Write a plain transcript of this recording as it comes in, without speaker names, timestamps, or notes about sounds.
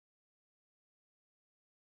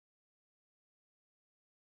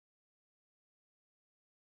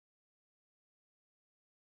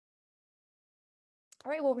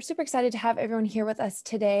All right, well, we're super excited to have everyone here with us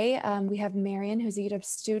today. We have Marion, who's a UW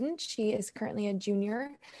student. She is currently a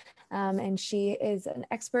junior, and she is an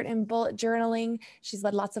expert in bullet journaling. She's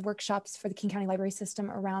led lots of workshops for the King County Library System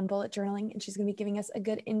around bullet journaling, and she's going to be giving us a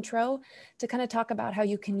good intro to kind of talk about how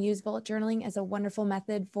you can use bullet journaling as a wonderful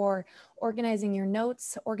method for organizing your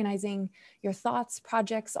notes, organizing your thoughts,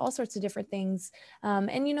 projects, all sorts of different things.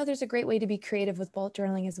 And there's a great way to be creative with bullet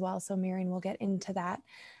journaling as well. So Marion will get into that.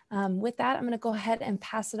 With that, I'm going to go ahead and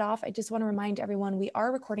pass it off. I just want to remind everyone we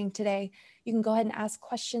are recording today. You can go ahead and ask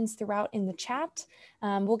questions throughout in the chat.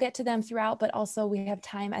 We'll get to them throughout, but also we have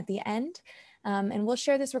time at the end. And we'll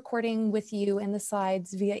share this recording with you and the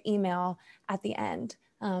slides via email at the end.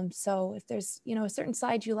 So if there's a certain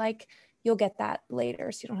slide you like, you'll get that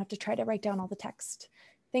later, so you don't have to try to write down all the text.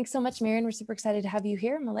 Thanks so much, Marion. We're super excited to have you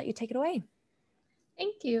here, and we'll let you take it away.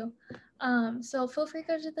 Thank you. So feel free to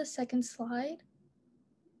go to the second slide.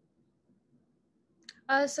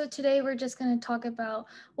 So today we're just going to talk about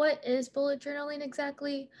what is bullet journaling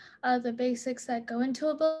exactly, the basics that go into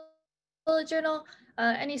a bullet journal,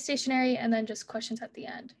 any stationery, and then just questions at the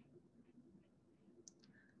end.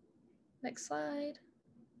 Next slide.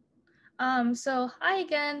 So hi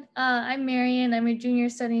again, I'm Marion. I'm a junior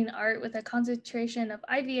studying art with a concentration of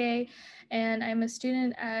IVA, and I'm a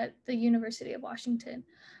student at the University of Washington.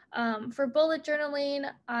 For bullet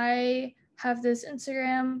journaling, I have this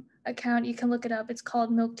Instagram account. You can look it up. It's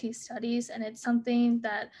called Milk Tea Studies, and it's something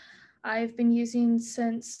that I've been using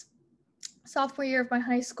since sophomore year of my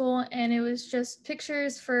high school, and it was just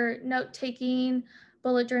pictures for note-taking,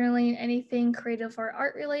 bullet journaling, anything creative or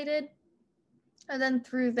art related. And then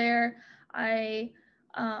through there, I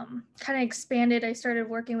kind of expanded. I started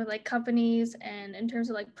working with like companies and in terms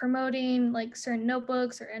of like promoting like certain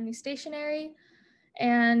notebooks or any stationery.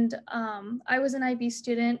 And I was an IB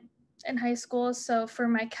student in high school. So for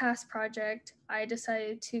my CAS project, I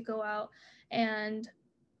decided to go out and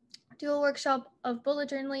do a workshop of bullet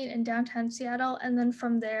journaling in downtown Seattle. And then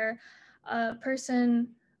from there, a person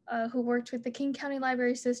who worked with the King County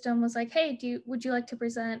Library System was like, hey, would you like to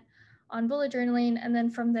present on bullet journaling? And then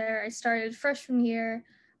from there, I started freshman year.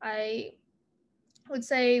 I would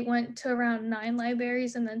say went to around 9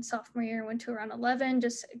 libraries, and then sophomore year went to around 11,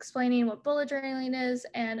 just explaining what bullet journaling is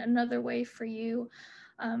and another way for you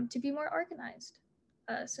to be more organized.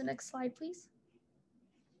 So next slide, please.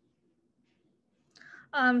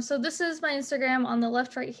 So this is my Instagram on the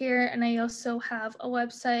left right here, and I also have a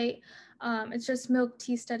website. It's just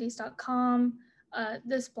milkteastudies.com.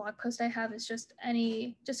 This blog post I have is just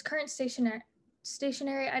current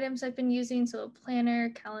stationery items I've been using, so a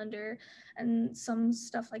planner, calendar, and some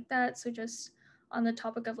stuff like that. So just on the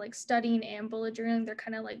topic of like studying and bullet journaling, they're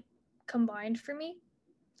kind of like combined for me.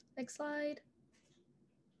 Next slide.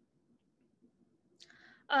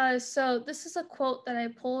 So this is a quote that I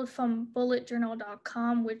pulled from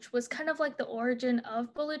bulletjournal.com, which was kind of like the origin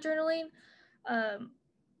of bullet journaling.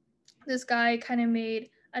 This guy kind of made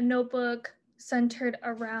a notebook centered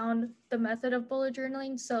around the method of bullet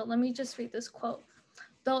journaling. So let me just read this quote.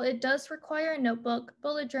 Though it does require a notebook,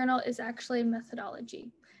 bullet journal is actually a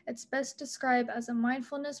methodology. It's best described as a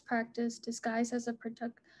mindfulness practice disguised as a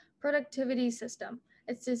productivity system.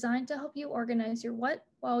 It's designed to help you organize your what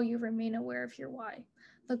while you remain aware of your why.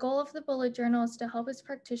 The goal of the bullet journal is to help its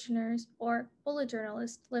practitioners or bullet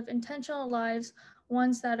journalists live intentional lives,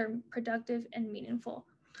 ones that are productive and meaningful.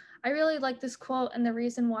 I really like this quote, and the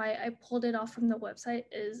reason why I pulled it off from the website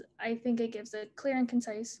is I think it gives a clear and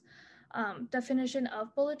concise definition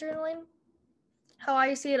of bullet journaling. How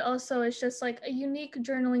I see it also is just like a unique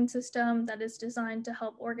journaling system that is designed to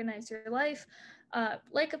help organize your life,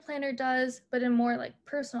 like a planner does, but in a more like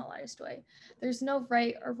personalized way. There's no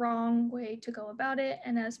right or wrong way to go about it,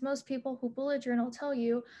 and as most people who bullet journal tell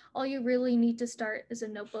you, all you really need to start is a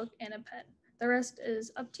notebook and a pen. The rest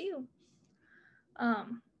is up to you.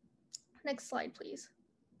 Next slide, please.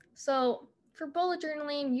 So for bullet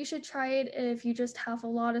journaling, you should try it if you just have a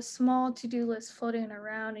lot of small to-do lists floating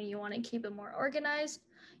around and you want to keep it more organized.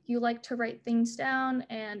 You like to write things down,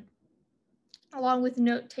 and along with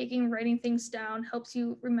note-taking, writing things down helps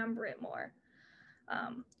you remember it more.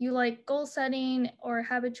 You like goal setting or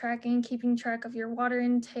habit tracking, keeping track of your water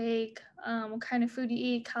intake, what kind of food you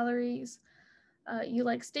eat, calories. You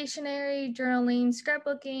like stationery, journaling,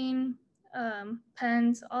 scrapbooking,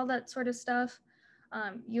 pens, all that sort of stuff.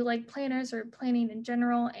 You like planners or planning in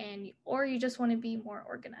general, or you just want to be more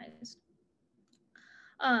organized.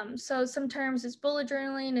 So some terms is bullet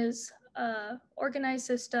journaling is organized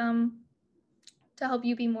system to help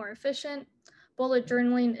you be more efficient. Bullet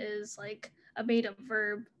journaling is like a made up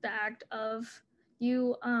verb, the act of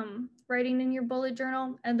you writing in your bullet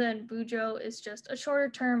journal. And then Bujo is just a shorter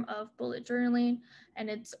term of bullet journaling, and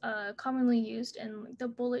it's commonly used in the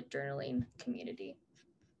bullet journaling community.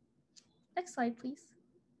 Next slide, please.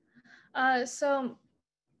 So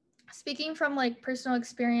speaking from like personal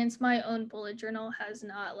experience, my own bullet journal has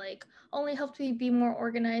not like only helped me be more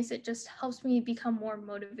organized, it just helps me become more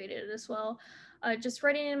motivated as well. Just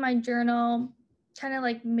writing in my journal, kind of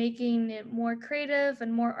like making it more creative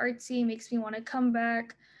and more artsy, makes me want to come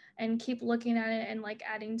back and keep looking at it and like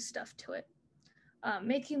adding stuff to it.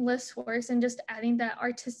 Making lists worse, and just adding that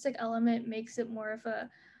artistic element makes it more of a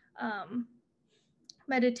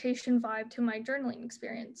meditation vibe to my journaling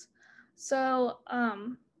experience. So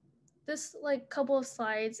this like couple of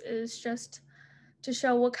slides is just to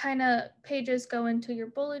show what kind of pages go into your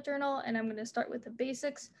bullet journal, and I'm going to start with the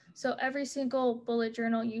basics. So every single bullet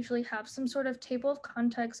journal usually have some sort of table of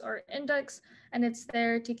contents or index, and it's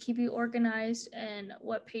there to keep you organized and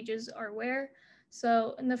what pages are where.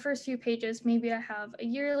 So in the first few pages, maybe I have a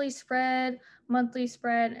yearly spread, monthly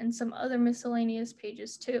spread, and some other miscellaneous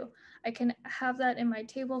pages too. I can have that in my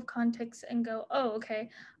table of contents and go, oh, okay,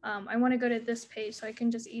 I want to go to this page, so I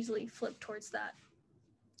can just easily flip towards that.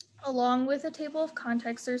 Along with a table of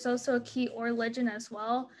contents, there's also a key or legend as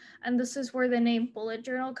well. And this is where the name bullet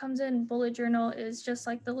journal comes in. Bullet journal is just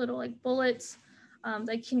like the little like bullets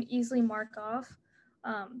that you can easily mark off.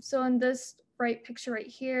 So in this right picture right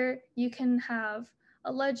here, you can have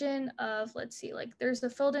a legend of, let's see, like there's a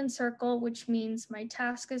filled in circle, which means my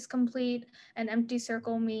task is complete. An empty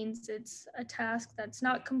circle means it's a task that's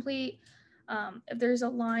not complete. If there's a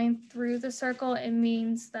line through the circle, it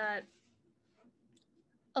means that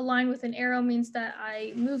a line with an arrow means that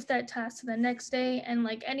I moved that task to the next day, and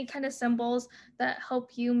like any kind of symbols that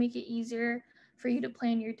help you make it easier for you to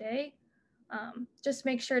plan your day. Just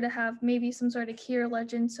make sure to have maybe some sort of key or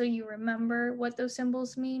legend so you remember what those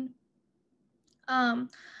symbols mean.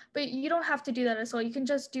 But you don't have to do that as well. You can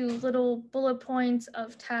just do little bullet points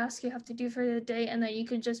of tasks you have to do for the day, and then you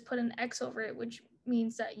could just put an X over it, which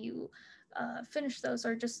means that you finish those,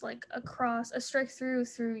 or just like a strike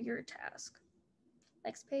through your task.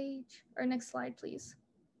 Next page, or next slide, please.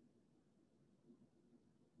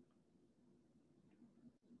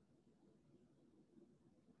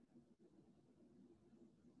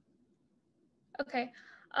 Okay,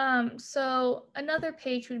 so another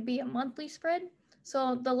page would be a monthly spread.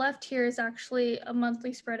 So the left here is actually a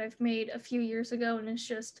monthly spread I've made a few years ago, and it's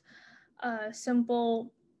just a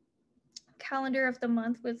simple calendar of the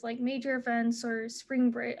month with like major events or spring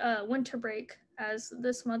break, winter break, as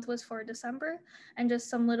this month was for December, and just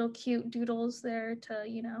some little cute doodles there to,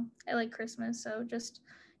 you know, I like Christmas, so just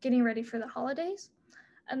getting ready for the holidays.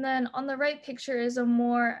 And then on the right picture is a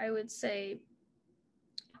more, I would say,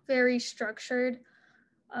 very structured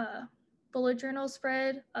bullet journal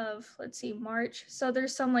spread of, let's see, March. So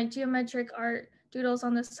there's some like geometric art doodles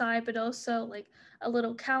on the side, but also like a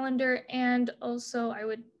little calendar, and also I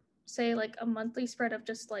would say like a monthly spread of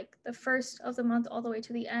just like the first of the month all the way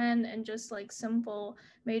to the end, and just like simple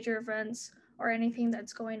major events or anything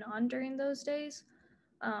that's going on during those days.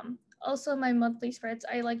 Also, my monthly spreads,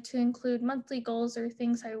 I like to include monthly goals or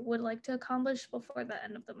things I would like to accomplish before the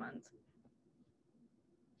end of the month.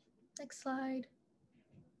 Next slide.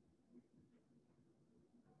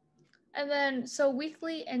 And then, so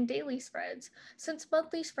weekly and daily spreads. Since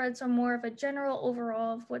monthly spreads are more of a general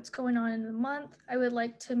overall of what's going on in the month, I would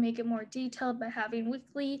like to make it more detailed by having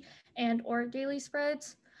weekly and or daily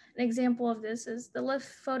spreads. An example of this is the left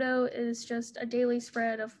photo is just a daily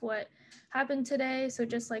spread of what happened today. So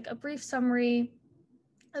just like a brief summary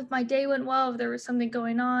if my day went well, if there was something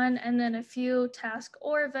going on, and then a few tasks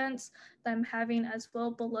or events that I'm having as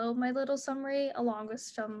well below my little summary, along with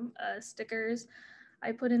some stickers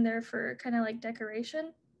I put in there for kind of like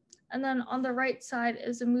decoration. And then on the right side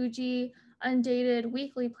is a Muji undated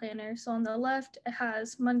weekly planner. So on the left, it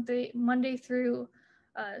has Monday through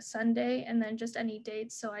Sunday, and then just any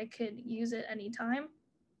dates so I could use it anytime.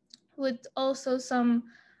 With also some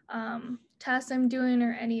tasks I'm doing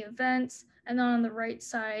or any events. And then on the right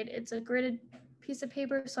side, it's a gridded piece of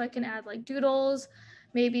paper so I can add like doodles,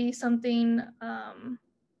 maybe something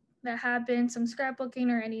that happened, some scrapbooking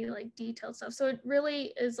or any like detailed stuff. So it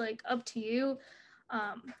really is like up to you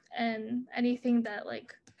and anything that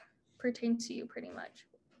like pertains to you pretty much.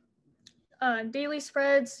 Daily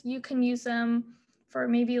spreads, you can use them for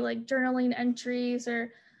maybe like journaling entries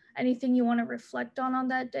or anything you want to reflect on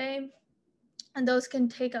that day. And those can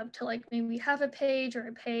take up to like maybe half a page or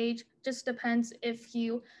a page, just depends if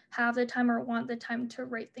you have the time or want the time to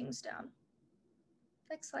write things down.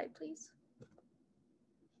 Next slide, please.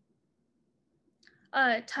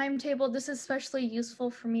 timetable. This is especially useful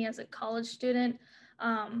for me as a college student.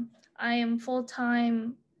 I am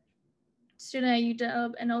full-time student at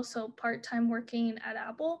UW and also part-time working at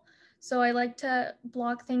Apple. So I like to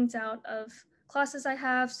block things out of classes I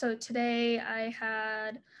have. So today I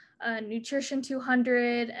had Nutrition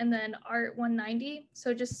 200 and then Art 190.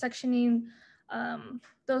 So just sectioning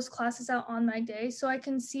those classes out on my day so I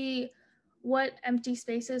can see what empty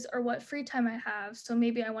spaces or what free time I have. So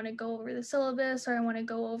maybe I want to go over the syllabus or I want to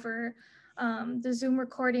go over the Zoom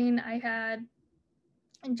recording I had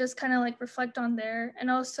and just kind of like reflect on there. And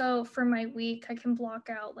also for my week, I can block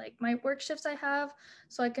out like my work shifts I have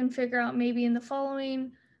so I can figure out maybe in the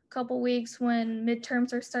following couple weeks when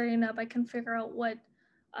midterms are starting up, I can figure out what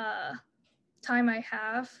time I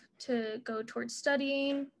have to go towards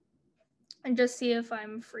studying and just see if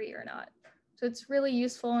I'm free or not. So it's really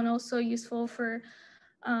useful and also useful for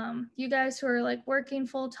you guys who are like working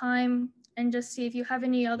full time and just see if you have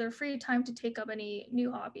any other free time to take up any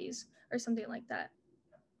new hobbies or something like that.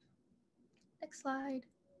 Next slide.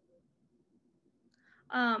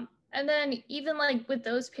 And then even like with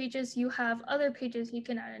those pages, you have other pages you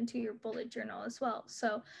can add into your bullet journal as well.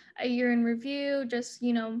 So a year in review, just,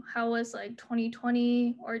 you know, how was like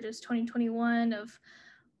 2020 or just 2021 of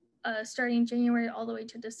starting January all the way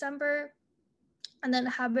to December. And then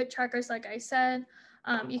habit trackers, like I said,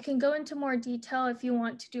 you can go into more detail if you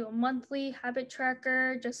want to do a monthly habit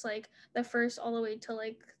tracker, just like the first all the way to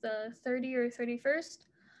like the 30 or 31st.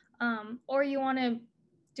 Or you want to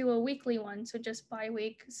do a weekly one, so just by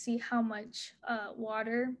week, see how much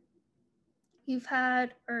water you've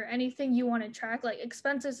had or anything you want to track, like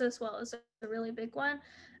expenses as well is a really big one.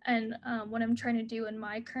 And what I'm trying to do in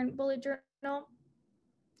my current bullet journal.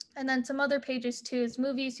 And then some other pages too is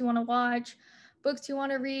movies you want to watch, books you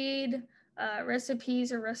want to read,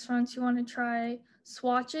 recipes or restaurants you want to try,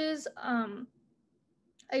 swatches.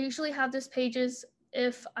 I usually have this pages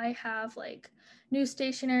if I have like new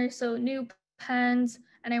stationery, so new pens,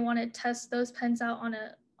 and I want to test those pens out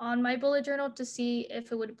on my bullet journal to see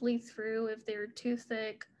if it would bleed through, if they're too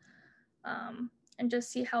thick, and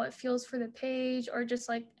just see how it feels for the page, or just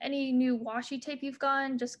like any new washi tape you've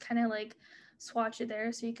gotten, just kind of like swatch it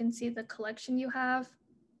there so you can see the collection you have.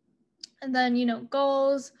 And then, you know,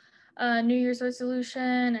 goals, New Year's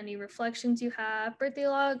resolution, any reflections you have, birthday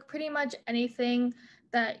log, pretty much anything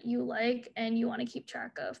that you like and you want to keep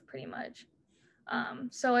track of pretty much.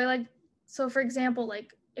 So for example,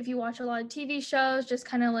 like if you watch a lot of TV shows, just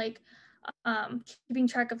kind of like keeping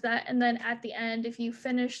track of that. And then at the end, if you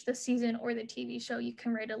finish the season or the TV show, you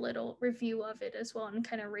can write a little review of it as well and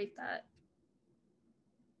kind of rate that.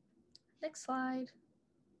 Next slide.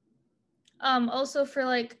 Also for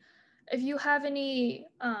like, if you have any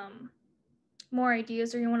more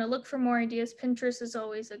ideas or you want to look for more ideas, Pinterest is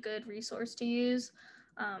always a good resource to use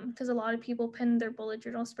because a lot of people pin their bullet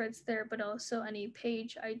journal spreads there, but also any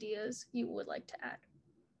page ideas you would like to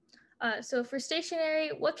add. So for stationery,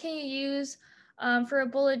 what can you use? For a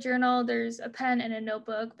bullet journal, there's a pen and a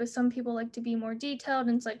notebook, but some people like to be more detailed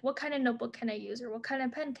and it's like, what kind of notebook can I use or what kind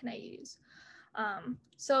of pen can I use?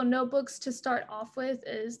 So notebooks to start off with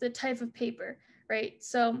is the type of paper, right?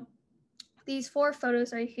 So these 4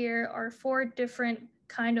 photos right here are 4 different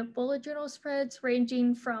kind of bullet journal spreads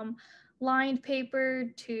ranging from lined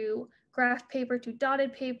paper to graph paper to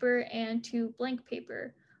dotted paper and to blank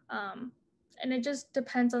paper. And it just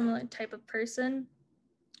depends on the type of person,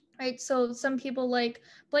 right? So some people like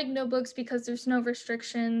blank notebooks because there's no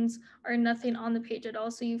restrictions or nothing on the page at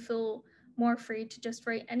all. So you feel more free to just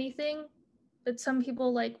write anything. But some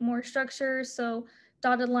people like more structure. So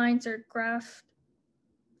dotted lines or graph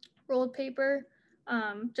rolled paper,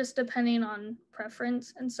 just depending on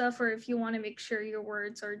preference and stuff, or if you want to make sure your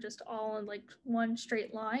words are just all in like one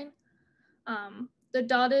straight line. The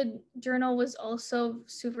dotted journal was also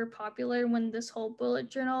super popular when this whole bullet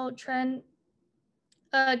journal trend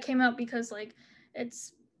came out because like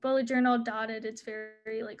it's bullet journal dotted, it's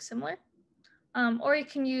very like similar. Or you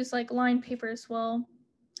can use like lined paper as well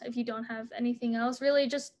if you don't have anything else. Really, it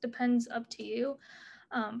just depends up to you.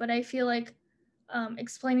 But I feel like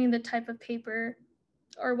explaining the type of paper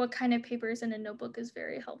or what kind of paper is in a notebook is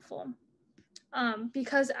very helpful.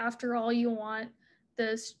 Because after all, you want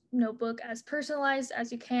this notebook as personalized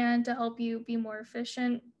as you can to help you be more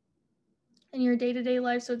efficient in your day-to-day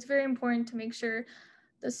life. So it's very important to make sure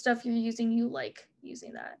the stuff you're using, you like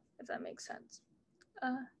using that, if that makes sense.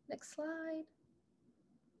 Next slide.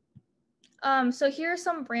 So here are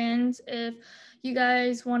some brands if you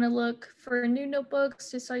guys want to look for new notebooks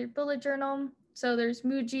to start your bullet journal. So there's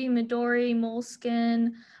Muji, Midori,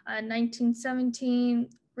 Moleskine, 1917,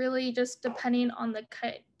 really just depending on the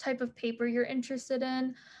type of paper you're interested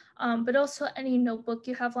in, but also any notebook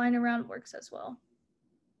you have lying around works as well.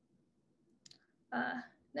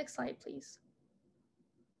 Next slide, please.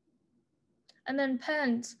 And then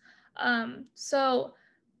pens. So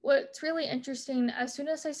what's really interesting, as soon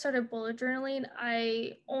as I started bullet journaling,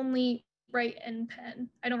 I only write in pen.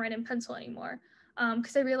 I don't write in pencil anymore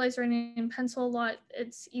because I realized writing in pencil a lot,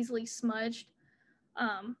 it's easily smudged.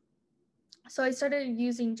 So I started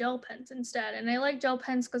using gel pens instead. And I like gel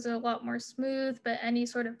pens because they're a lot more smooth, but any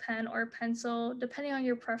sort of pen or pencil, depending on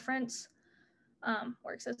your preference,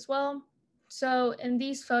 works as well. So in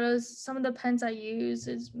these photos, some of the pens I use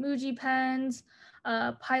is Muji pens,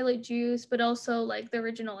 Pilot Juice, but also like the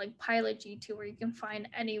original like Pilot G2 where you can find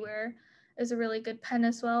anywhere is a really good pen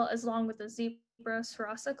as well, as long with the Zebra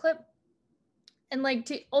Sarasa clip. And like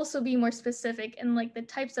to also be more specific in like the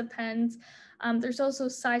types of pens, there's also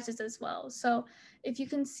sizes as well. So if you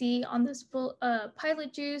can see on this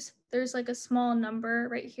Pilot Juice, there's like a small number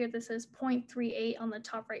right here that says 0.38 on the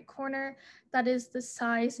top right corner. That is the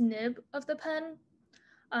size nib of the pen.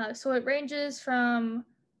 So it ranges from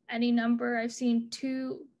any number. I've seen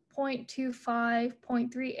 2.25,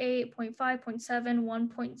 0.38, 0.5, 0.7,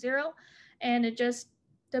 1.0, and it just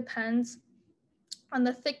depends on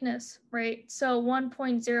the thickness, right? So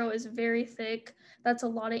 1.0 is very thick. That's a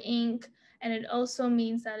lot of ink. And it also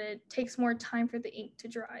means that it takes more time for the ink to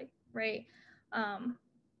dry, right?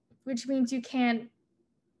 Which means you can't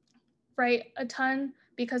write a ton,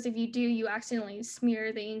 because if you do, you accidentally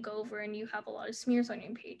smear the ink over and you have a lot of smears on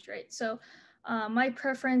your page, right? So my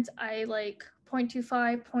preference, I like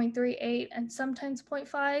 0.25, 0.38, and sometimes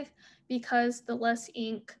 0.5, because the less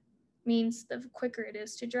ink means the quicker it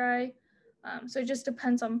is to dry. So it just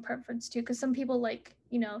depends on preference too, because some people like,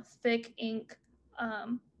 you know, thick ink,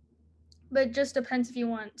 but it just depends if you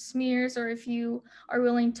want smears or if you are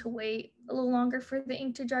willing to wait a little longer for the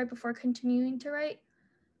ink to dry before continuing to write.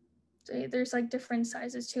 So there's like different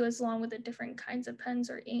sizes too, as long with the different kinds of pens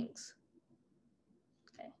or inks.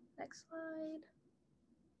 Okay, next slide.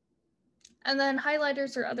 And then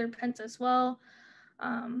highlighters or other pens as well.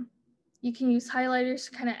 You can use highlighters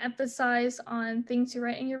to kind of emphasize on things you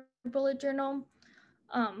write in your bullet journal.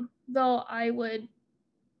 Though I would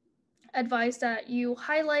advise that you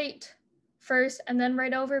highlight first and then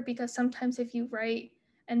write over, because sometimes if you write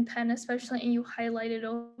in pen especially and you highlight it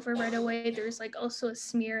over right away, there's like also a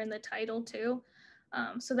smear in the title too.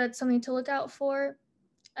 So that's something to look out for.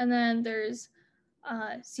 And then there's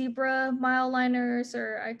Zebra Mileliners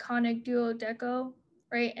or Iconic Duodeco,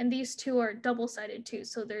 right? And these two are double-sided too.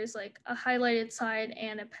 So there's like a highlighted side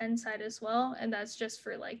and a pen side as well. And that's just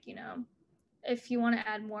for like, you know, if you want to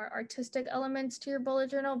add more artistic elements to your bullet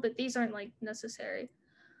journal, but these aren't like necessary.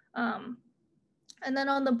 And then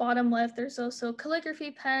on the bottom left, there's also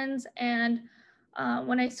calligraphy pens. And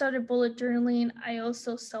when I started bullet journaling, I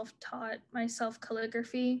also self-taught myself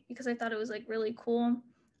calligraphy because I thought it was like really cool.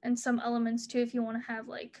 And some elements too, if you want to have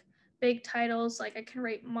like big titles, like I can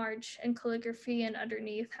write March in calligraphy and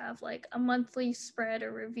underneath have like a monthly spread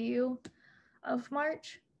or review of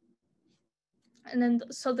March. And then,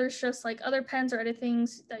 so there's just like other pens or other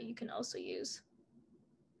things that you can also use.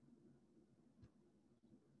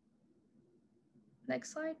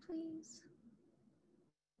 Next slide, please.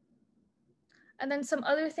 And then some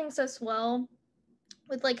other things as well,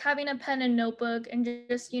 with like having a pen and notebook and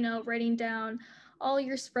just, you know, writing down all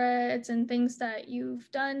your spreads and things that you've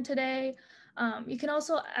done today. You can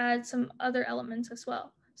also add some other elements as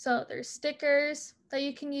well. So there's stickers that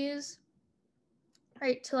you can use,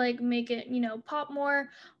 right, to like make it, you know, pop more.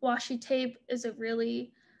 Washi tape is a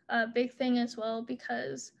really big thing as well,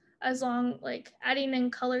 because as long like adding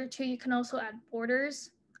in color too, you can also add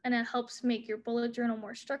borders, and it helps make your bullet journal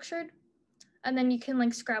more structured. And then you can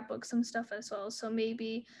like scrapbook some stuff as well. So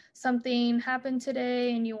maybe something happened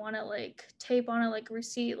today and you want to like tape on it like a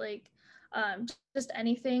receipt, like just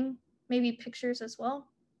anything, maybe pictures as well,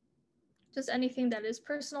 just anything that is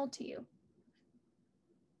personal to you.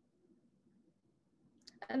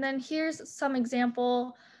 And then here's some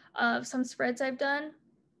example of some spreads I've done.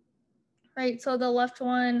 Right, so the left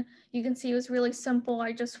one, you can see it was really simple.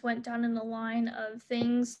 I just went down in a line of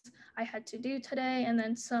things I had to do today, and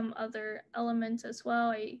then some other elements as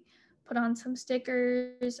well. I put on some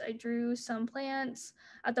stickers, I drew some plants.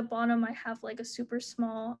 At the bottom, I have like a super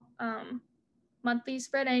small monthly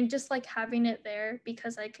spread, and I just like having it there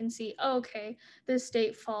because I can see, oh, okay, this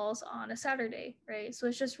date falls on a Saturday, right? So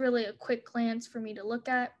it's just really a quick glance for me to look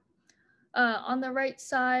at. On the right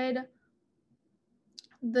side,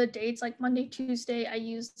 the dates like Monday, Tuesday, I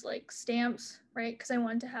used like stamps, right? Because I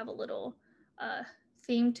wanted to have a little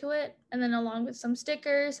theme to it, and then along with some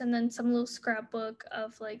stickers and then some little scrapbook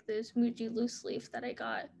of like this Muji loose leaf that I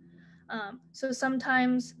got. So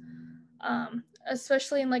sometimes,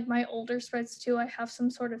 especially in like my older spreads too, I have some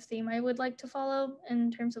sort of theme I would like to follow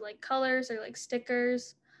in terms of like colors or like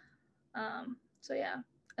stickers. So yeah,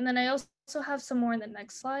 and then I also have some more in the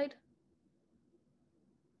next slide.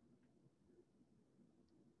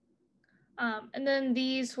 And then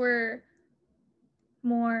these were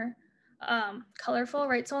more colorful,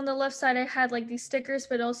 right? So on the left side, I had like these stickers,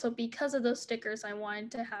 but also because of those stickers, I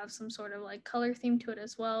wanted to have some sort of like color theme to it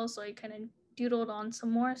as well. So I kind of doodled on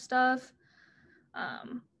some more stuff.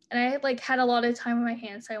 And I like had a lot of time on my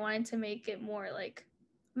hands, so I wanted to make it more like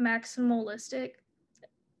maximalistic.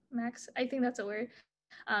 I think that's a word.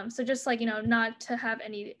 So just like, not to have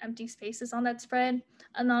any empty spaces on that spread.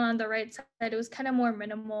 And then on the right side, it was kind of more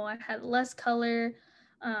minimal. I had less color.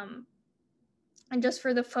 And just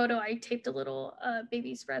for the photo, I taped a little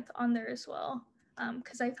baby's breath on there as well,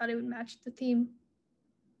 because I thought it would match the theme.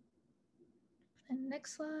 And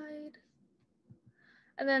next slide.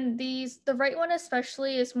 And then the right one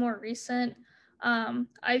especially is more recent.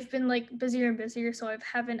 I've been like busier and busier, so I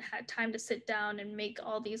haven't had time to sit down and make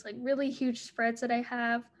all these like really huge spreads that I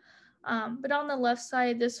have. But on the left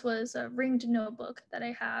side, this was a ringed notebook that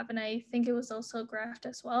I have, and I think it was also graphed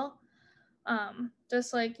as well.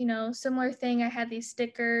 Just like, similar thing, I had these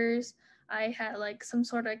stickers. I had like some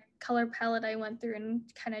sort of color palette I went through and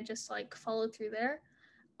kind of just like followed through there.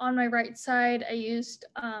 On my right side, I used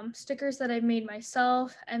stickers that I made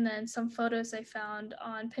myself, and then some photos I found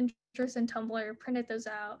on Pinterest and Tumblr, printed those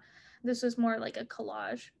out. This was more like a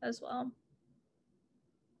collage as well.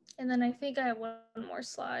 And then I think I have one more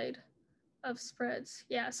slide of spreads.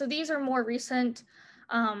 Yeah, so these are more recent.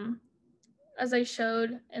 As I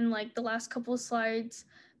showed in like the last couple of slides,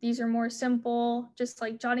 these are more simple, just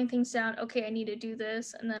like jotting things down. Okay, I need to do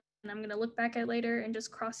this, and then I'm gonna look back at it later and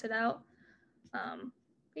just cross it out.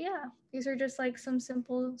 But yeah, these are just like some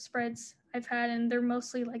simple spreads I've had, and they're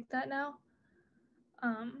mostly like that now,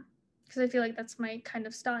 because I feel like that's my kind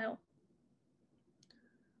of style.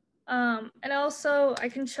 And also I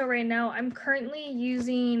can show right now, I'm currently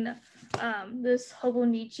using this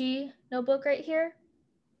Hobonichi notebook right here.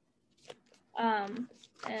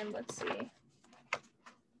 And let's see.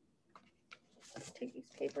 Let's take these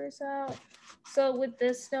papers out. So with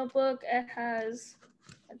this notebook, it has,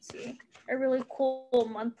 let's see, a really cool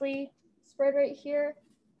monthly spread right here.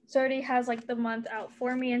 So it already has like the month out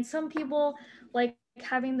for me. And some people like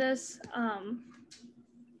having this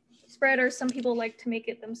spread, or some people like to make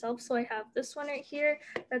it themselves. So I have this one right here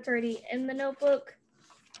that's already in the notebook.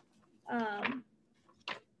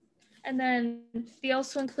 And then they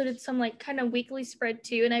also included some like kind of weekly spread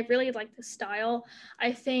too. And I really like the style.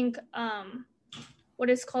 I think what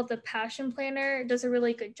is called the Passion Planner does a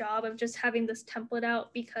really good job of just having this template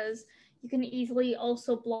out, because you can easily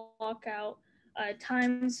also block out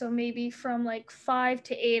time. So maybe from like 5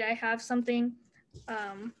 to 8, I have something,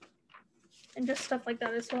 and just stuff like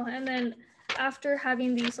that as well. And then after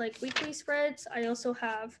having these like weekly spreads, I also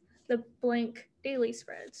have the blank daily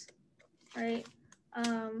spreads, right?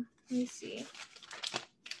 Let me see.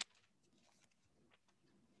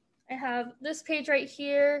 I have this page right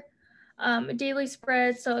here, a daily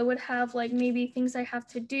spread. So it would have like maybe things I have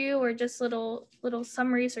to do, or just little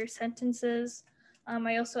summaries or sentences.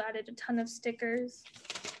 I also added a ton of stickers.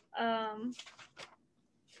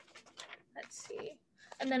 Let's see.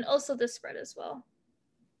 And then also this spread as well.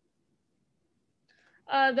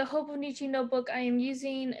 The Hobonichi notebook I am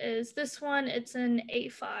using is this one. It's an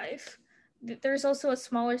A5. There's also a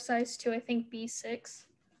smaller size too, I think B6.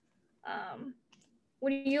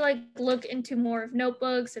 When you like look into more of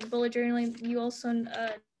notebooks and bullet journaling, you also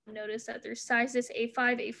notice that there's sizes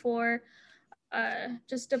A5, A4,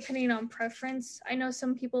 just depending on preference. I know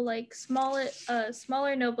some people like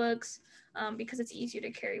smaller notebooks because it's easier to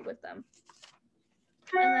carry with them.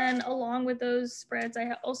 And then along with those spreads,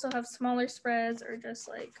 I also have smaller spreads, or just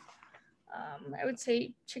like, I would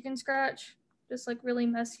say chicken scratch, just like really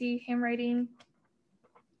messy handwriting.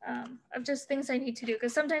 Of just things I need to do,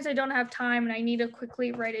 because sometimes I don't have time and I need to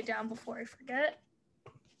quickly write it down before I forget.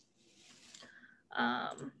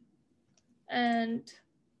 And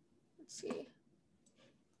let's see.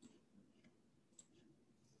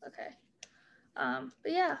 Okay.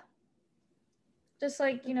 But yeah, just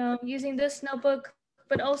like, using this notebook,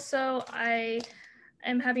 but also I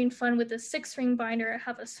am having fun with the 6-ring binder. I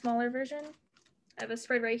have a smaller version. I have a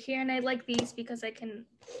spread right here, and I like these because I can,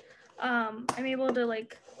 I'm able to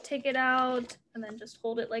like take it out and then just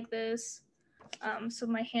hold it like this, so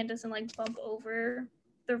my hand doesn't like bump over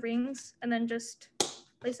the rings, and then just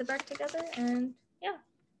place it back together. And yeah,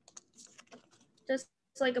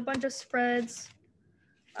 like a bunch of spreads,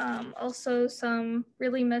 also some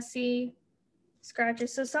really messy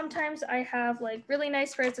scratches. So sometimes I have like really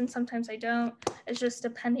nice spreads and sometimes I don't. It's just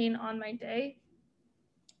depending on my day.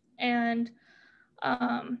 And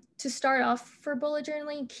to start off for bullet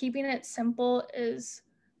journaling, keeping it simple is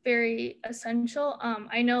very essential.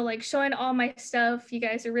 I know like showing all my stuff, you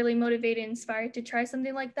guys are really motivated and inspired to try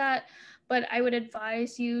something like that, but I would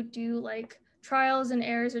advise you do like trials and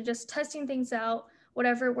errors or just testing things out,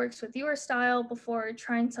 whatever works with your style before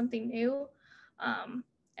trying something new.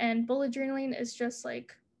 And bullet journaling is just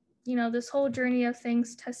like, you know, this whole journey of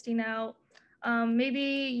things testing out. Maybe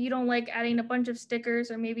you don't like adding a bunch of stickers,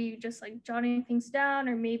 or maybe you just like jotting things down,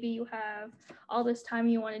 or maybe you have all this time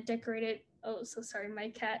you want to decorate it. Oh, so sorry, my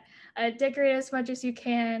cat. Decorate as much as you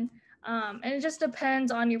can. And it just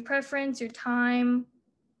depends on your preference, your time.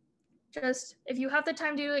 Just if you have the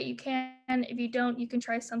time to do it, you can. If you don't, you can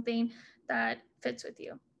try something that fits with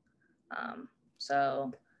you.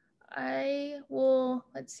 So I will,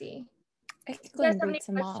 let's see. I can You go guys ahead and have read any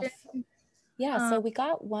some questions? off. Yeah, so we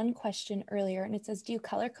got one question earlier and it says, do you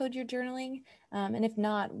color code your journaling? And if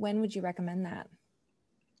not, when would you recommend that?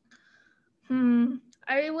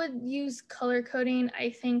 I would use color coding, I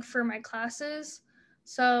think, for my classes.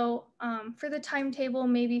 So for the timetable,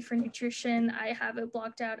 maybe for nutrition, I have it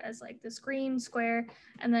blocked out as like this green square,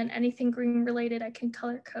 and then anything green related, I can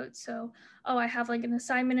color code. So, oh, I have like an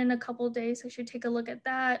assignment in a couple of days, I should take a look at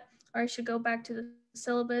that, or I should go back to the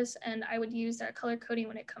syllabus, and I would use that color coding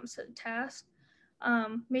when it comes to the task.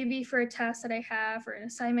 Maybe for a task that I have or an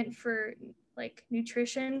assignment for like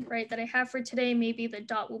nutrition, right, that I have for today, maybe the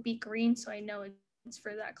dot will be green so I know it's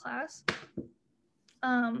for that class.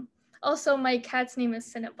 Also, my cat's name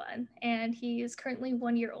is Cinnabon, and he is currently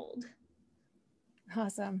 1 year old.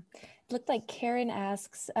 Awesome. It looked like Karen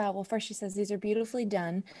asks, well, first she says, these are beautifully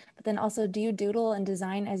done, but then also, do you doodle and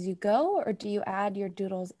design as you go, or do you add your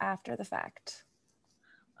doodles after the fact?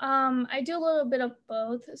 I do a little bit of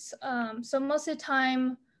both. So most of the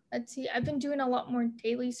time, let's see, I've been doing a lot more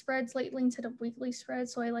daily spreads lately instead of weekly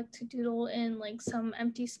spreads. So I like to doodle in like some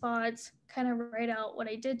empty spots, kind of write out what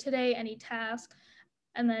I did today, any task,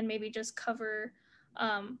 and then maybe just cover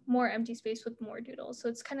more empty space with more doodles. So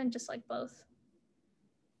it's kind of just like both.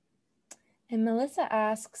 And Melissa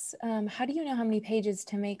asks, how do you know how many pages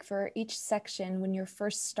to make for each section when you're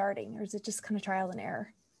first starting, or is it just kind of trial and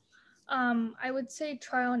error? I would say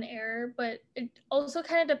trial and error, but it also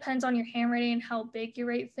kind of depends on your handwriting and how big you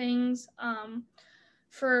write things.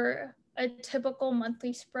 For a typical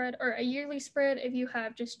monthly spread or a yearly spread, if you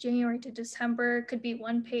have just January to December, it could be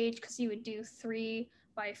 1 page because you would do 3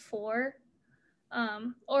 by 4.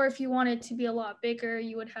 Or if you wanted to be a lot bigger,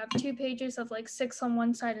 you would have 2 pages of like 6 on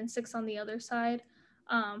one side and 6 on the other side.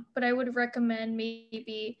 But I would recommend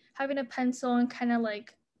maybe having a pencil and kind of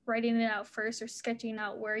like writing it out first or sketching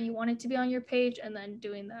out where you want it to be on your page and then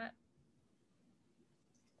doing that.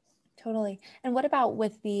 Totally. And what about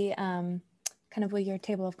with the kind of with your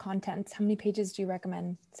table of contents? How many pages do you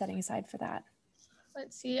recommend setting aside for that?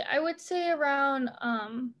 Let's see, I would say around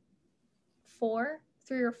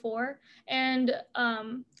 3 or 4. And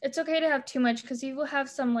it's okay to have too much because you will have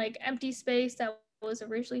some like empty space that was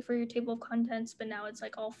originally for your table of contents, but now it's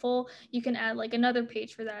like all full. You can add like another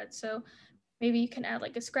page for that. So maybe you can add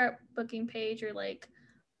like a scrapbooking page, or like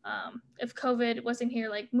if COVID wasn't here,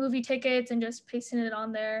 like movie tickets and just pasting it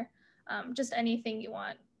on there. Just anything you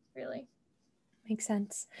want, really. Makes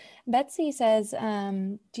sense. Betsy says,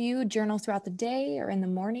 do you journal throughout the day or in the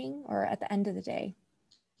morning or at the end of the day?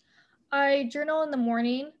 I journal in the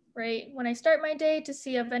morning, right? When I start my day, to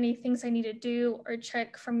see if any things I need to do, or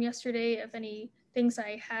check from yesterday if any things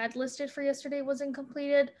I had listed for yesterday wasn't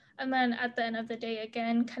completed. And then at the end of the day,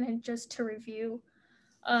 again, kind of just to review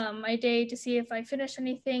my day to see if I finished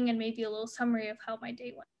anything, and maybe a little summary of how my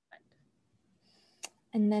day went.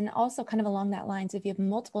 And then also kind of along that lines, if you have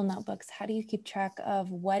multiple notebooks, how do you keep track of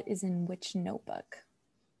what is in which notebook?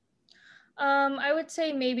 I would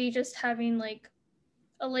say maybe just having like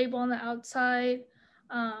a label on the outside.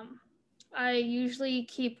 I usually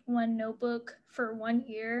keep one notebook for 1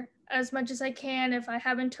 year as much as I can. If I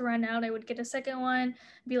happen to run out, I would get a second one,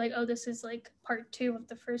 be like, oh, this is like part 2 of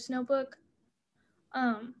the first notebook.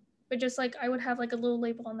 But just like I would have like a little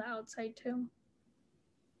label on the outside too.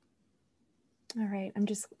 All right, I'm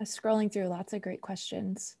just scrolling through lots of great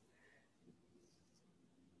questions.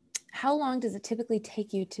 How long does it typically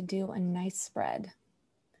take you to do a nice spread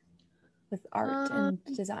with art and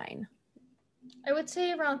design? I would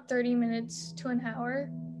say around 30 minutes to an hour.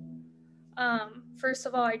 first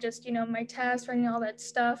of all, I just, my task, writing all that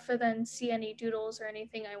stuff, and then see any doodles or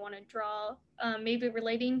anything I want to draw, maybe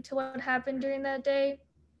relating to what happened during that day.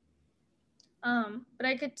 But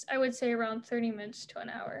I would say around 30 minutes to an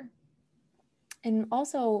hour. And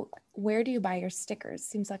also, where do you buy your stickers?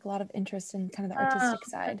 Seems like a lot of interest in kind of the artistic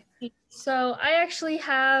side. So I actually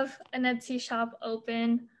have an Etsy shop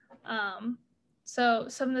open. So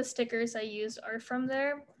some of the stickers I use are from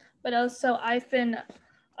there, but also I've been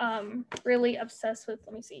really obsessed with,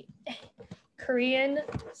 let me see, Korean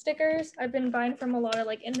stickers. I've been buying from a lot of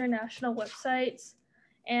like international websites,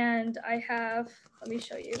 and let me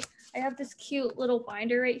show you. I have this cute little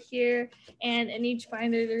binder right here, and in each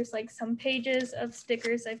binder there's like some pages of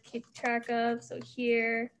stickers I've kept track of. So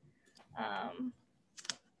here,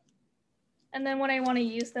 and then when I want to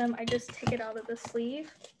use them, I just take it out of the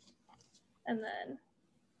sleeve, and then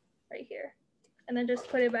right here, and then just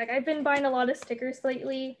put it back. I've been buying a lot of stickers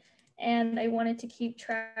lately, and I wanted to keep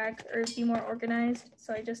track or be more organized,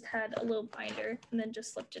 so I just had a little binder and then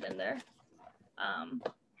just slipped it in there.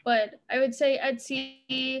 But I would say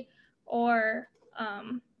Etsy or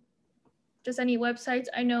just any websites.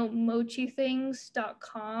 I know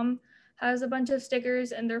mochithings.com has a bunch of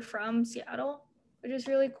stickers, and they're from Seattle, which is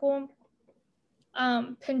really cool.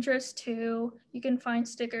 Pinterest too, you can find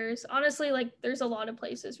stickers. Honestly, like there's a lot of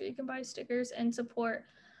places where you can buy stickers and support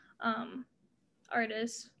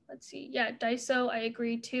artists. Let's see, yeah, Daiso, I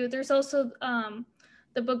agree too. There's also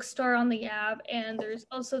the bookstore on the app, and there's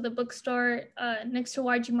also the bookstore next to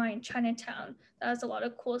YGMI in Chinatown that has a lot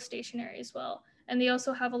of cool stationery as well. And they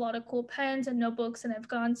also have a lot of cool pens and notebooks, and I've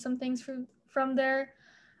gotten some things from there.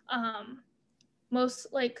 Most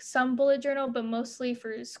like some bullet journal, but mostly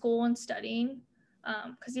for school and studying,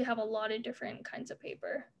 because you have a lot of different kinds of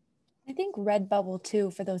paper. I think Redbubble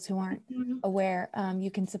too, for those who aren't aware,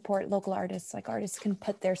 you can support local artists. Like artists can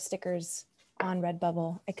put their stickers on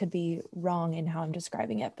Redbubble. I could be wrong in how I'm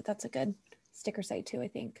describing it, but that's a good sticker site too, I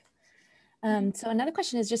think. So another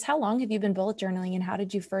question is just how long have you been bullet journaling, and how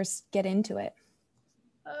did you first get into it?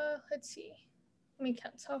 Let's see. Let me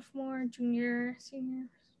count. Sophomore, junior, senior.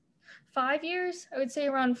 5 years. I would say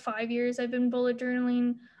around 5 years I've been bullet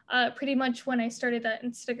journaling, pretty much when I started that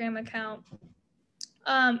Instagram account.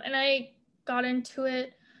 And I got into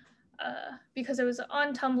it because I was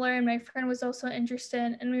on Tumblr, and my friend was also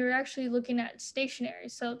interested, and we were actually looking at stationery.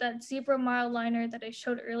 So that zebra mile liner that I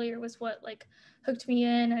showed earlier was what like hooked me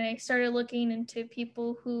in, and I started looking into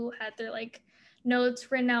people who had their like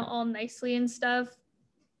notes written out all nicely and stuff.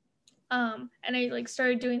 And I like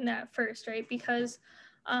started doing that first, right? Because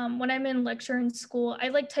when I'm in lecture in school, I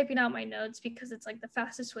like typing out my notes because it's like the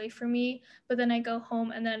fastest way for me. But then I go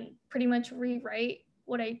home and then pretty much rewrite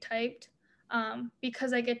what I typed,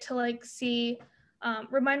 because I get to like see,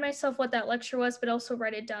 remind myself what that lecture was, but also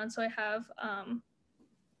write it down so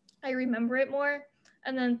I remember it more.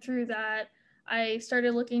 And then through that, I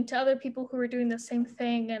started looking to other people who were doing the same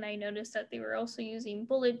thing, and I noticed that they were also using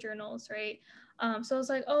bullet journals, right? So I was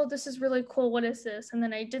like, oh, this is really cool. What is this? And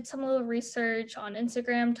then I did some little research on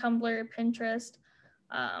Instagram, Tumblr, Pinterest.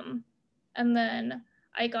 And then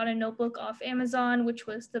I got a notebook off Amazon, which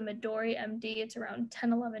was the Midori MD. It's around $10,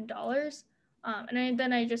 $11. And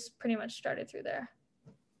then I just pretty much started through there.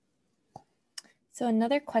 So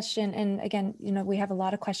another question, and again, we have a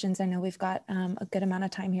lot of questions. I know we've got a good amount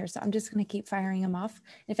of time here, so I'm just going to keep firing them off.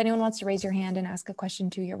 If anyone wants to raise your hand and ask a question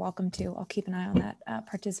too, you're welcome to. I'll keep an eye on that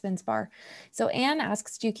participants bar. So Anne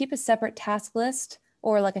asks, do you keep a separate task list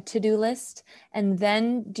or like a to-do list? And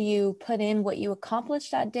then do you put in what you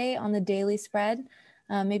accomplished that day on the daily spread?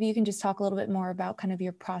 Maybe you can just talk a little bit more about kind of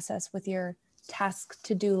your process with your task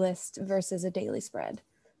to-do list versus a daily spread.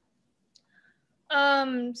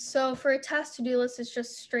 So for a task to-do list, it's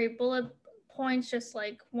just straight bullet points, just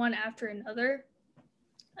like one after another.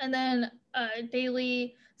 And then a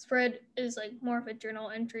daily spread is like more of a journal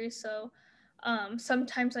entry. So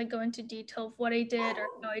sometimes I go into detail of what I did or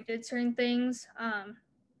how I did certain things.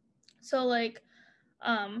 So like,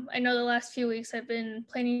 I know the last few weeks I've been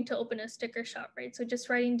planning to open a sticker shop, right? So just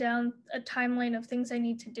writing down a timeline of things I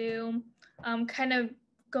need to do, kind of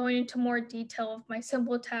going into more detail of my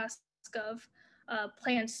simple task of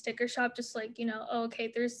planned sticker shop, just like, oh,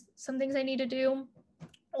 okay, there's some things I need to do,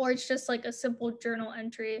 or it's just like a simple journal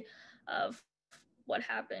entry of what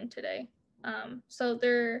happened today. So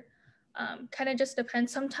they're kind of just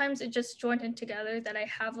depends. Sometimes it just joined in together that I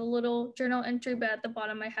have a little journal entry, but at the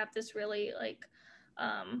bottom I have this really like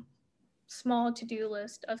small to-do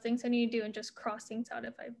list of things I need to do and just cross things out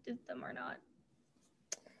if I did them or not.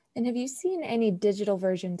 And have you seen any digital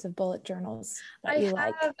versions of bullet journals that you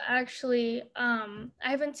like? I have actually. I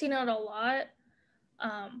haven't seen it a lot,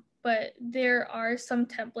 but there are some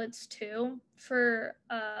templates too for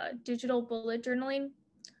digital bullet journaling.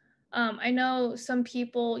 I know some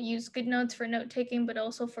people use GoodNotes for note taking, but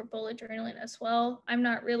also for bullet journaling as well. I'm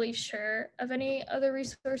not really sure of any other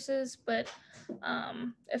resources, but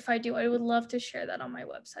if I do, I would love to share that on my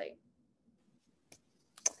website.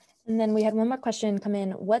 And then we had one more question come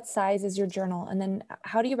in. What size is your journal? And then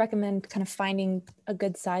how do you recommend kind of finding a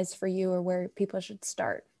good size for you or where people should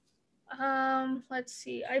start? Let's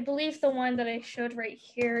see. I believe the one that I showed right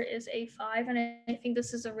here is A5, and I think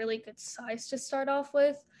this is a really good size to start off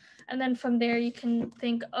with. And then from there, you can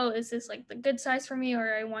think, oh, is this like the good size for me,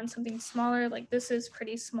 or I want something smaller? Like this is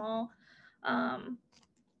pretty small.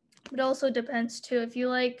 It also depends too. If you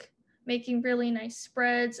like making really nice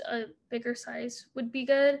spreads, a bigger size would be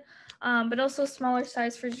good. But also smaller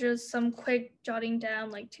size for just some quick jotting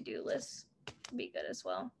down, like to-do lists would be good as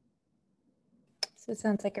well. So it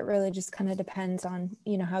sounds like it really just kind of depends on,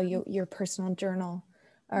 how your personal journal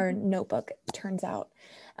or notebook turns out,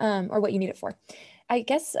 or what you need it for. I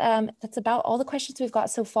guess that's about all the questions we've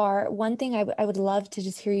got so far. One thing I would love to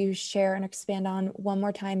just hear you share and expand on one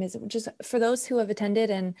more time is just for those who have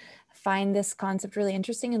attended and find this concept really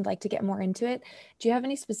interesting and like to get more into it, do you have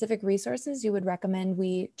any specific resources you would recommend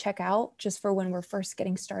we check out just for when we're first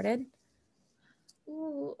getting started?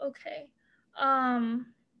 Ooh, okay.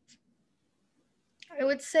 I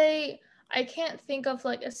would say I can't think of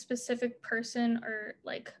like a specific person or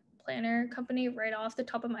like planner company right off the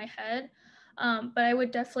top of my head. But I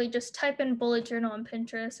would definitely just type in bullet journal on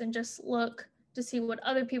Pinterest and just look to see what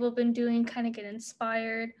other people have been doing, kind of get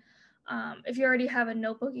inspired. If you already have a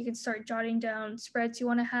notebook, you can start jotting down spreads you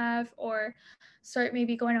want to have, or start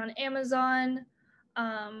maybe going on Amazon.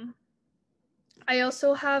 I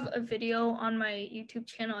also have a video on my YouTube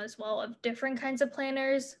channel as well of different kinds of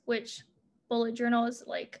planners, which bullet journal is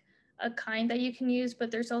like a kind that you can use,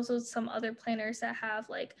 but there's also some other planners that have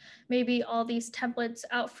like maybe all these templates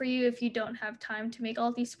out for you if you don't have time to make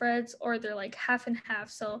all these spreads, or they're like half and half.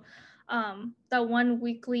 So that one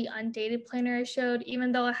weekly undated planner I showed,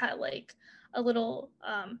 even though I had like a little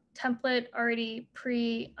template already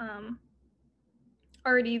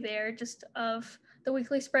there just of the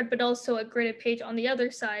weekly spread, but also a gridded page on the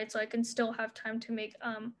other side, so I can still have time to make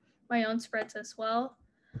my own spreads as well.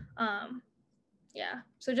 Yeah,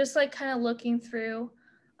 so just like kind of looking through.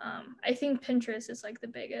 I think Pinterest is like the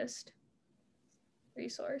biggest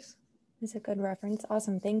resource. Is a good reference.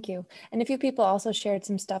 Awesome. Thank you. And a few people also shared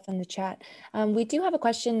some stuff in the chat. We do have a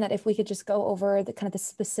question that if we could just go over the kind of the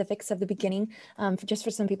specifics of the beginning, just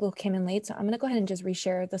for some people who came in late. So I'm going to go ahead and just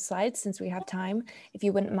reshare the slides since we have time. If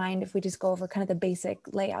you wouldn't mind, if we just go over kind of the basic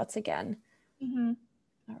layouts again. Mm-hmm.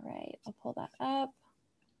 All right, I'll pull that up.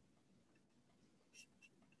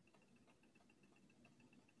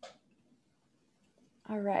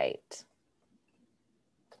 All right.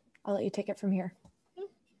 I'll let you take it from here.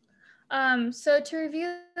 So to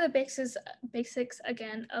review the basics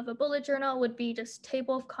again of a bullet journal would be just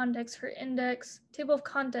table of contents or index, table of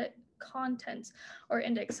contents or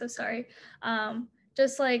index, so sorry.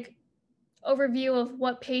 Just like overview of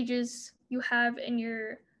what pages you have in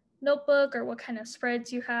your notebook or what kind of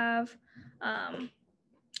spreads you have.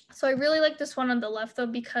 So I really like this one on the left though,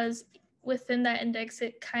 because within that index,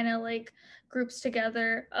 it kind of like groups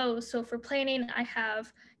together. Oh, so for planning, I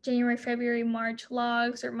have January, February, March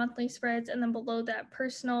logs or monthly spreads. And then below that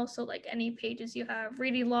personal. So like any pages you have,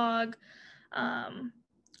 reading log,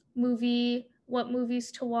 movie, what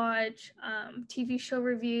movies to watch, TV show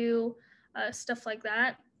review, stuff like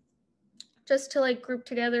that. Just to like group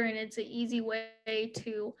together, and it's an easy way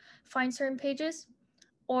to find certain pages.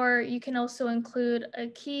 Or you can also include a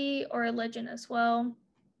key or a legend as well.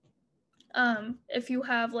 If you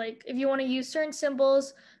want to use certain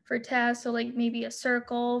symbols for tasks, so like maybe a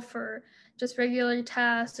circle for just regular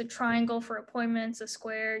tasks, a triangle for appointments, a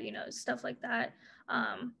square, stuff like that.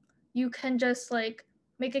 You can just like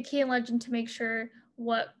make a key and legend to make sure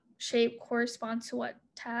what shape corresponds to what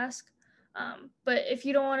task. But if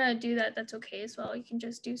you don't want to do that, that's okay as well. You can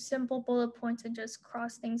just do simple bullet points and just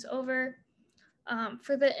cross things over.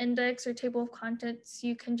 For the index or table of contents,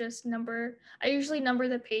 you can just I usually number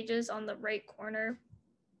the pages on the right corner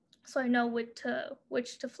so I know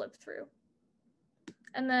which to flip through.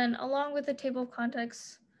 And then along with the table of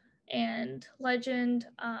contents and legend,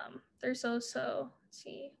 there's also, let's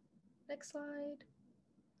see, next slide,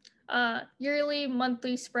 yearly,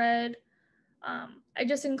 monthly spread. I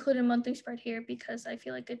just included monthly spread here because I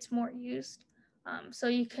feel like it's more used. So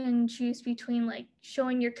you can choose between like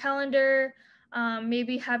showing your calendar,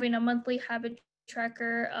 maybe having a monthly habit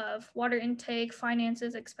tracker of water intake,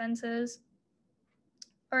 finances, expenses.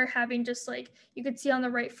 or having just like, you could see on the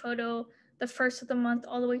right photo, the first of the month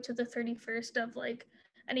all the way to the 31st of like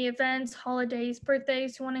any events, holidays,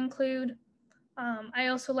 birthdays you want to include. I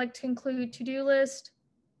also like to include to-do list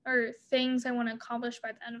or things I want to accomplish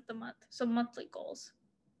by the end of the month. So monthly goals.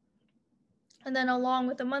 And then along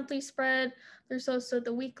with the monthly spread, there's also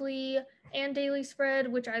the weekly and daily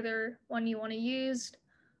spread, which either one you want to use.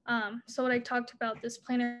 So what I talked about, this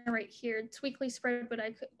planner right here, it's weekly spread, but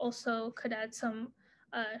I could add some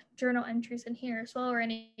journal entries in here as well, or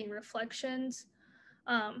any reflections.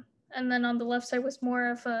 And then on the left side was more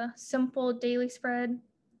of a simple daily spread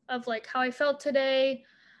of like how I felt today.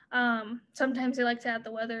 Sometimes I like to add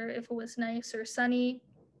the weather if it was nice or sunny,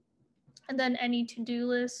 and then any to-do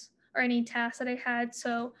lists or any tasks that I had.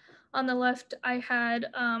 So on the left, I had,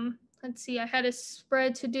 let's see, I had a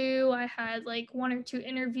spread to do. I had like 1 or 2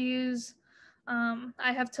 interviews.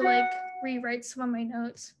 I have to like rewrite some of my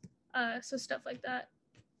notes. So stuff like that.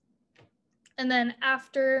 And then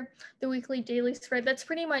after the weekly daily spread, that's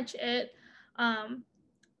pretty much it.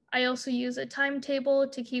 I also use a timetable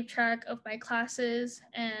to keep track of my classes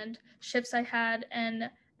and shifts I had, and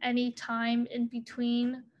any time in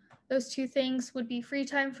between those two things would be free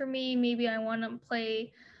time for me. Maybe I want to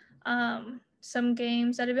play some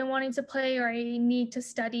games that I've been wanting to play, or I need to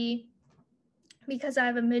study because I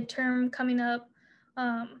have a midterm coming up.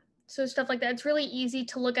 So stuff like that. It's really easy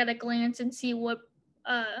to look at a glance and see what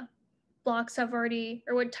blocks have already,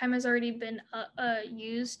 or what time has already been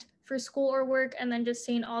used for school or work, and then just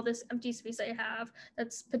seeing all this empty space I have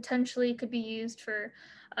that's potentially could be used for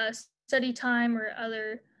study time or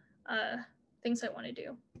other things I want to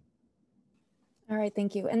do. All right,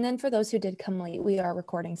 thank you. And then for those who did come late, we are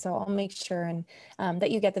recording, so I'll make sure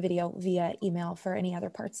that you get the video via email for any other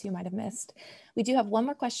parts you might have missed. We do have one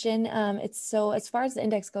more question. So as far as the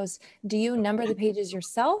index goes, do you number the pages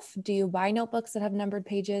yourself? Do you buy notebooks that have numbered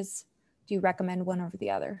pages? Do you recommend one over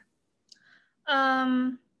the other?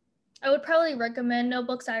 I would probably recommend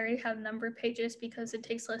notebooks that already have numbered pages because it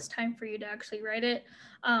takes less time for you to actually write it.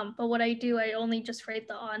 But what I do, I only just write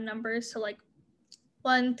the odd numbers. So like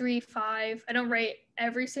 1, 3, 5. I don't write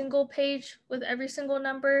every single page with every single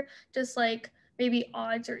number, just like maybe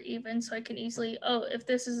odds or even, so I can easily, oh, if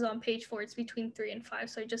this is on page 4, it's between 3 and 5.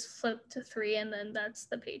 So I just flip to 3 and then that's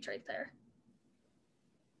the page right there.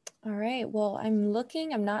 All right, well, I'm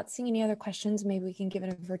not seeing any other questions. Maybe we can give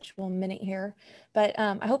it a virtual minute here, but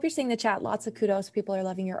I hope you're seeing the chat. Lots of kudos. People are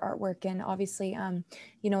loving your artwork. And obviously,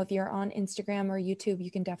 if you're on Instagram or YouTube,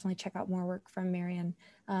 you can definitely check out more work from Marian.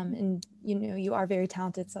 And you are very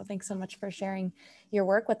talented. So thanks so much for sharing your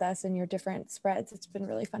work with us and your different spreads. It's been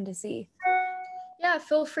really fun to see. Yeah,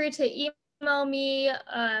 feel free to email me,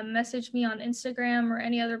 message me on Instagram or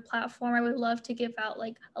any other platform. I would love to give out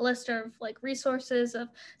like a list of like resources of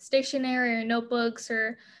stationery or notebooks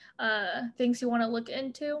or things you want to look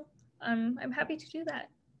into. I'm happy to do that.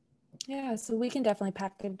 Yeah, so we can definitely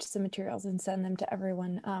package some materials and send them to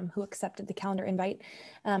everyone who accepted the calendar invite,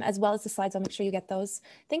 as well as the slides. I'll make sure you get those.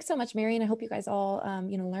 Thanks so much, Marian. I hope you guys all,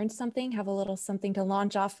 learned something, have a little something to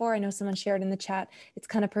launch off for. I know someone shared in the chat. It's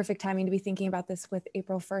kind of perfect timing to be thinking about this with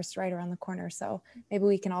April 1st right around the corner. So maybe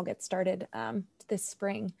we can all get started this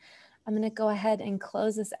spring. I'm going to go ahead and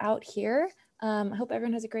close this out here. I hope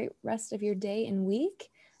everyone has a great rest of your day and week,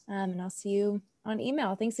 and I'll see you on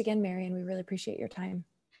email. Thanks again, Marian. We really appreciate your time.